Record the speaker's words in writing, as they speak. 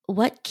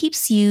What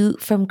keeps you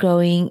from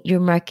growing your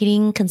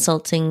marketing,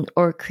 consulting,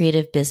 or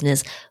creative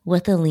business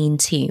with a lean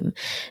team?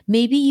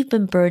 Maybe you've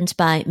been burned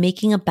by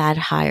making a bad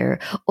hire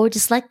or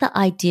dislike the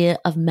idea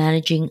of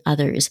managing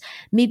others.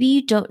 Maybe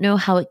you don't know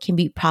how it can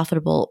be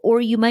profitable, or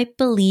you might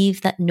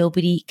believe that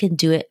nobody can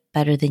do it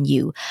better than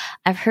you.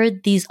 I've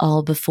heard these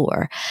all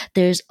before.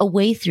 There's a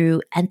way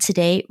through, and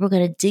today we're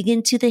going to dig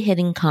into the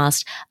hidden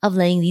cost of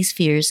letting these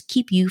fears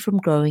keep you from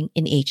growing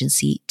an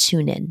agency.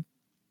 Tune in.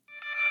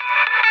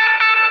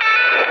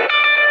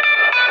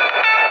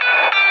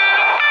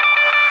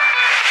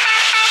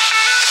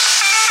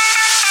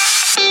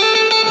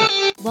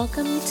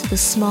 Welcome to the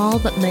Small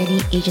But Mighty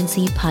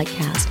Agency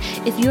podcast.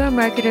 If you're a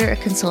marketer, a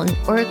consultant,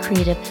 or a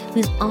creative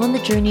who's on the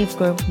journey of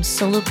growing from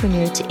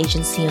solopreneur to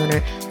agency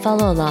owner,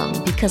 follow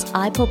along because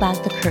I pull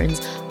back the curtains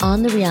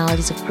on the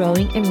realities of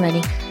growing and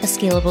running a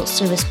scalable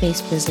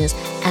service-based business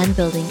and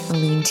building a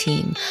lean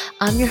team.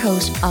 I'm your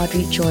host,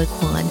 Audrey Joy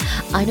Kwan.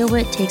 I know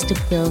what it takes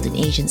to build an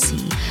agency.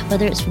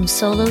 Whether it's from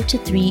solo to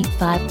 3,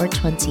 5, or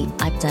 20,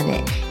 I've done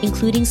it,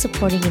 including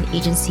supporting an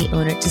agency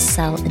owner to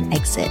sell and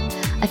exit.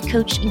 I've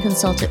coached and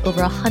consulted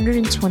over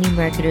 120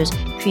 marketers,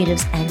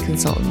 creatives, and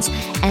consultants,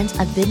 and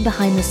I've been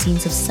behind the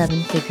scenes of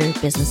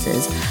 7-figure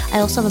businesses. I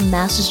also have a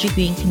master's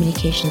degree in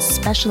communications,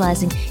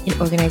 specializing in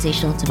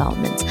organizational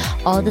development.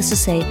 All this to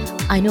say,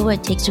 I know what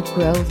it takes to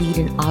grow, lead,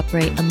 and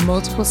operate a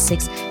multiple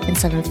 6- and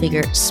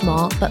 7-figure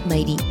small but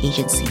mighty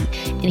agency.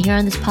 And here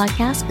on this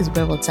podcast is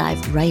where we'll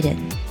dive right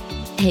in.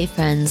 Hey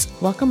friends,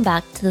 welcome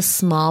back to the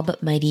Small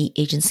But Mighty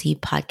Agency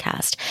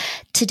podcast.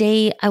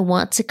 Today, I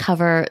want to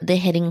cover the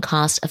hidden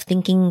cost of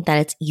thinking that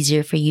it's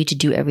easier for you to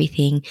do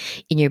everything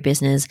in your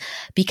business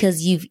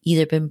because you've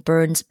either been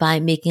burned by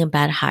making a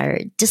bad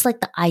hire,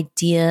 dislike the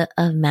idea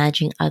of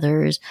managing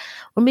others,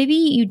 or maybe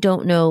you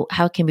don't know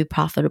how it can be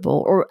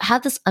profitable or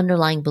have this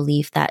underlying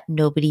belief that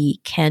nobody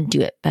can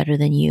do it better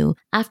than you.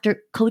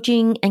 After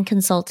coaching and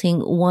consulting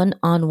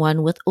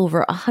one-on-one with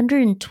over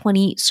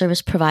 120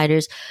 service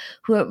providers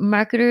who are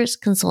marketers,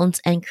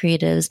 consultants, and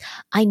creatives,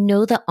 I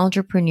know that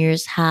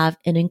entrepreneurs have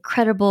an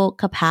incredible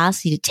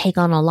capacity to take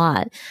on a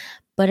lot,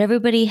 but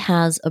everybody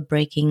has a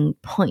breaking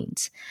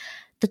point.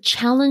 The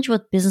challenge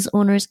with business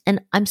owners,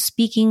 and I'm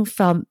speaking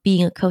from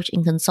being a coach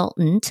and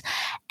consultant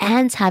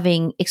and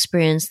having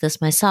experienced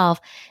this myself,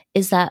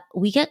 is that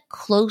we get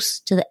close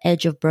to the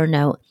edge of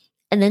burnout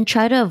and then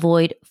try to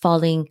avoid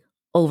falling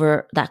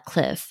over that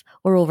cliff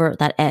or over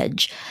that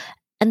edge.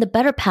 And the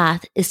better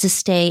path is to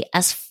stay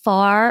as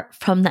far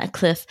from that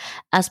cliff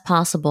as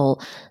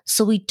possible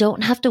so we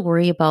don't have to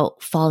worry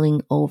about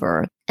falling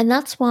over. And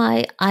that's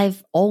why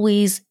I've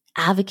always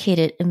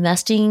advocated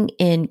investing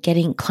in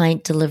getting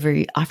client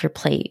delivery off your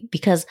plate,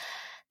 because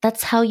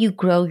that's how you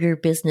grow your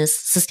business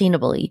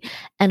sustainably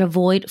and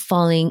avoid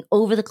falling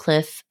over the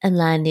cliff and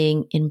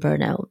landing in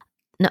burnout.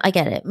 Now, I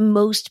get it.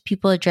 Most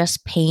people address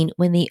pain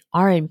when they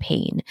are in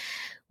pain.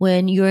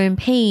 When you're in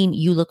pain,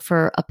 you look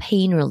for a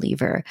pain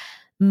reliever.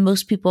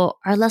 Most people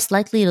are less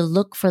likely to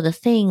look for the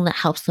thing that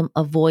helps them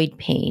avoid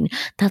pain.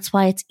 That's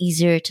why it's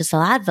easier to sell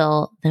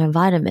Advil than a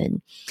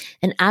vitamin.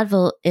 An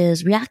Advil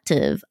is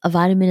reactive. A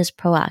vitamin is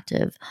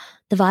proactive.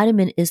 The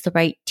vitamin is the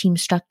right team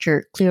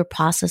structure, clear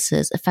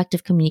processes,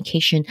 effective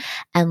communication,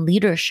 and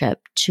leadership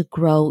to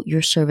grow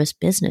your service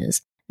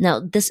business. Now,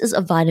 this is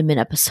a vitamin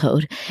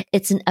episode.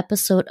 It's an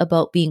episode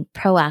about being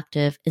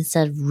proactive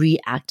instead of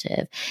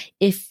reactive.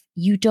 If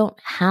you don't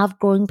have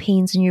growing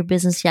pains in your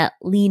business yet,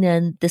 lean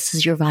in. This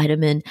is your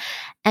vitamin.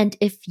 And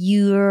if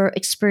you're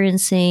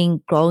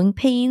experiencing growing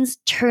pains,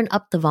 turn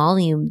up the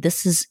volume.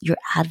 This is your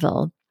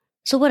Advil.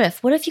 So what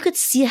if you could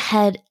see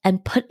ahead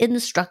and put in the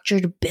structure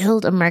to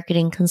build a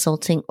marketing,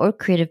 consulting, or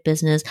creative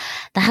business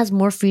that has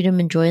more freedom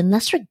and joy and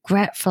less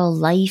regret for a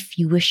life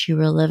you wish you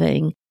were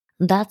living?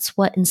 That's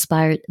what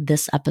inspired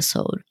this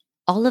episode.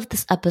 All of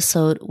this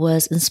episode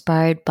was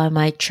inspired by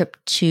my trip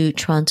to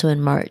Toronto in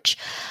March.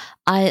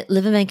 I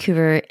live in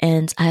Vancouver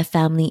and I have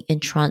family in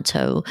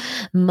Toronto.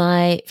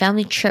 My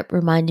family trip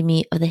reminded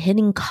me of the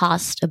hidden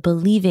cost of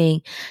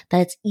believing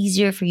that it's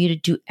easier for you to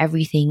do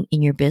everything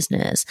in your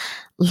business.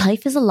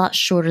 Life is a lot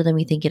shorter than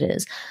we think it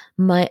is.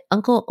 My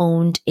uncle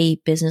owned a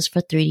business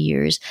for 30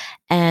 years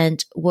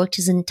and worked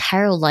his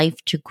entire life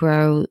to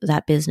grow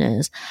that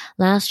business.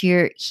 Last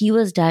year, he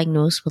was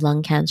diagnosed with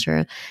lung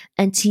cancer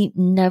and he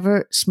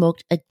never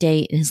smoked a day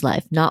in his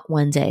life, not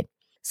one day.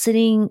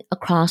 Sitting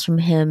across from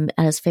him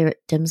at his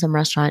favorite dim sum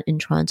restaurant in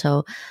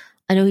Toronto,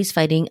 I know he's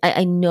fighting.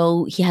 I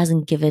know he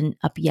hasn't given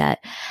up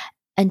yet.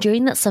 And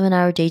during that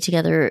 7-hour day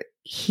together,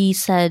 he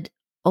said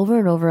over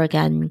and over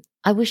again,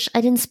 I wish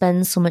I didn't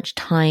spend so much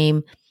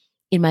time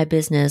in my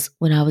business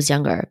when I was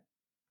younger.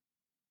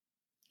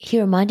 He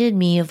reminded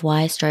me of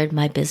why I started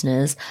my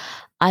business.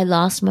 I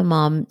lost my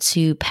mom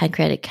to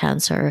pancreatic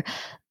cancer.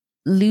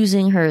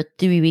 Losing her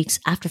 3 weeks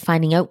after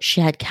finding out she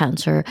had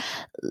cancer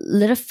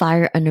lit a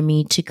fire under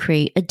me to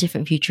create a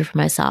different future for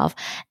myself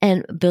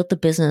and build the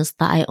business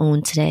that I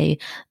own today.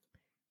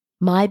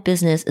 My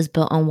business is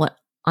built on what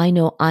I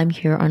know I'm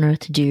here on earth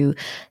to do,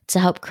 to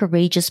help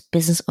courageous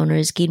business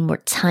owners gain more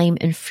time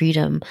and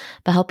freedom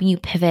by helping you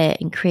pivot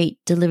and create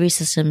delivery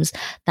systems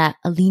that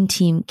a lean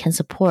team can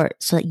support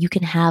so that you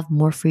can have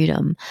more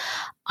freedom.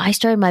 I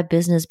started my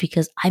business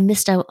because I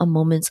missed out on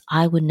moments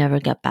I would never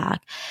get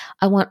back.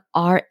 I want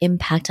our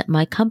impact at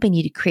my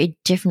company to create a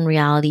different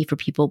reality for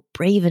people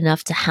brave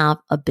enough to have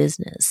a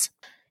business.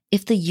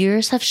 If the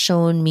years have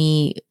shown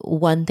me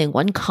one thing,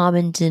 one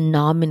common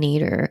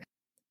denominator,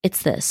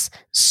 it's this.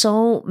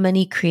 So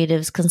many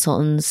creatives,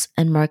 consultants,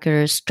 and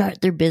marketers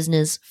start their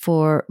business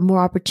for more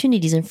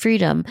opportunities and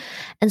freedom.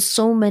 And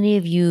so many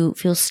of you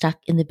feel stuck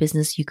in the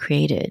business you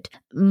created.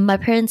 My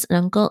parents and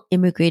uncle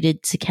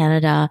immigrated to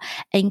Canada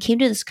and came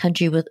to this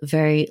country with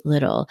very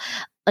little.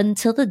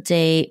 Until the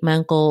day my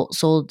uncle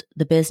sold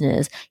the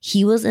business,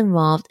 he was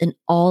involved in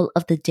all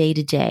of the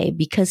day-to-day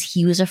because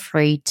he was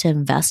afraid to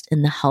invest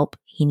in the help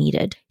he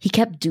needed. He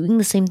kept doing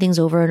the same things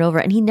over and over,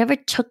 and he never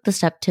took the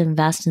step to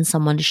invest in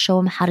someone to show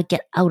him how to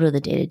get out of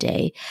the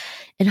day-to-day.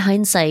 In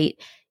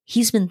hindsight,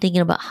 he's been thinking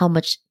about how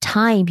much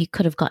time he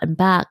could have gotten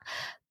back,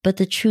 but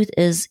the truth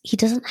is he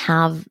doesn't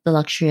have the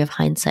luxury of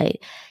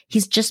hindsight.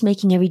 He's just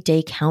making every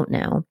day count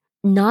now.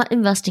 Not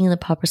investing in the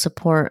proper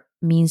support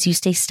means you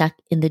stay stuck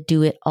in the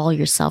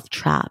do-it-all-yourself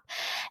trap.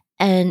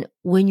 And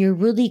when you're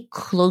really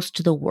close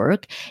to the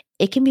work,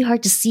 it can be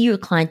hard to see your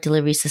client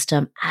delivery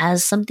system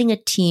as something a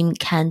team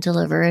can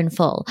deliver in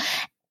full.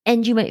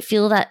 And you might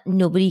feel that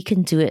nobody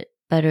can do it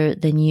better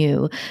than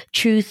you.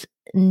 Truth,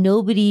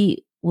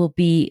 nobody will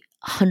be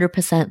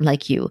 100%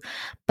 like you,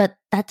 but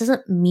that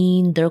doesn't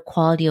mean their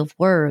quality of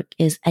work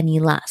is any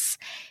less.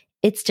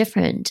 It's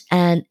different,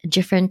 and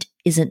different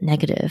isn't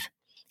negative.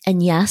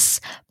 And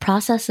yes,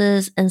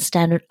 processes and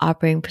standard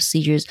operating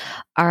procedures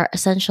are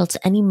essential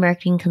to any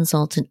marketing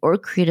consultant or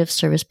creative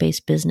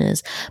service-based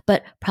business,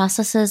 but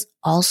processes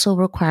also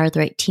require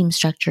the right team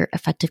structure,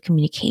 effective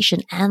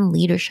communication, and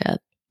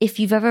leadership. If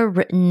you've ever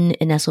written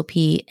an SOP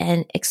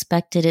and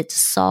expected it to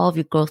solve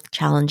your growth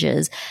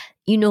challenges,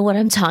 you know what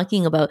I'm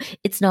talking about.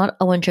 It's not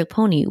a one-trick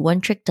pony.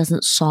 One trick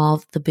doesn't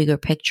solve the bigger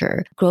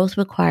picture. Growth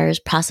requires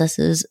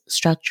processes,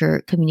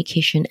 structure,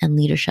 communication, and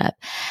leadership.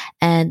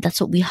 And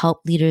that's what we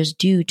help leaders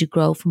do to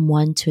grow from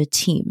one to a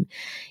team.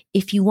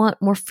 If you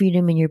want more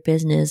freedom in your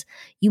business,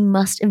 you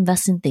must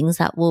invest in things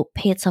that will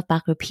pay itself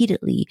back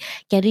repeatedly.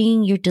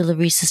 Getting your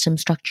delivery system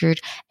structured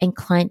and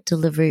client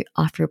delivery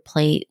off your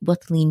plate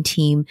with Lean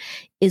Team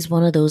is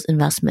one of those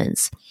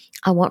investments.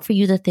 I want for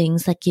you the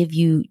things that give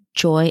you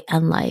joy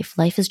and life.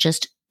 Life is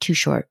just too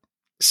short.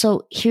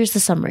 So here's the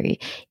summary.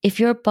 If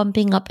you're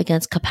bumping up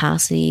against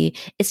capacity,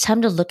 it's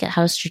time to look at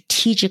how to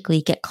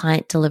strategically get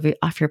client delivery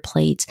off your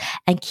plate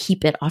and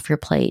keep it off your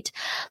plate.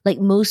 Like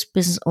most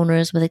business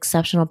owners with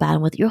exceptional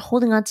bandwidth, you're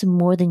holding on to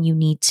more than you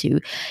need to.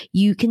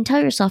 You can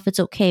tell yourself it's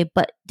okay,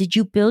 but did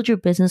you build your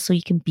business so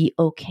you can be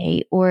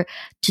okay or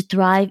to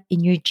thrive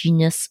in your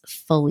genius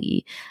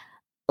fully?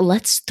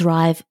 Let's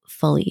thrive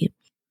fully.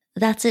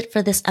 That's it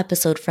for this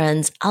episode,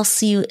 friends. I'll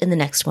see you in the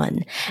next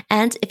one.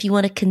 And if you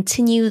want to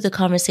continue the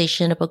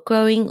conversation about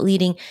growing,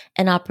 leading,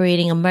 and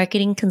operating a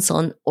marketing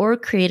consultant or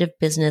creative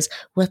business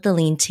with the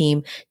Lean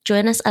Team,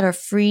 join us at our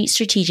free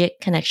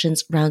Strategic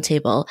Connections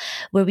Roundtable,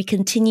 where we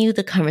continue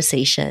the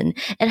conversation.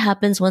 It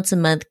happens once a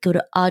month. Go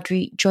to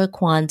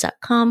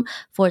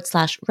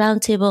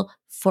audreyjoykwan.com/roundtable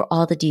for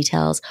all the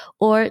details,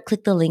 or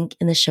click the link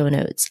in the show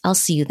notes. I'll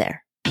see you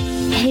there.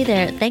 Hey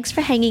there, thanks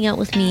for hanging out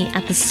with me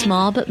at the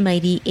Small But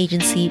Mighty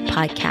Agency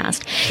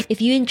podcast.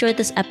 If you enjoyed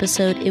this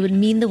episode, it would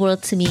mean the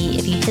world to me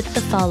if you hit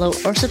the follow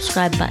or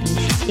subscribe button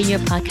in your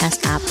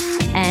podcast app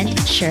and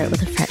share it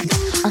with a friend.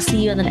 I'll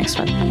see you on the next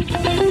one.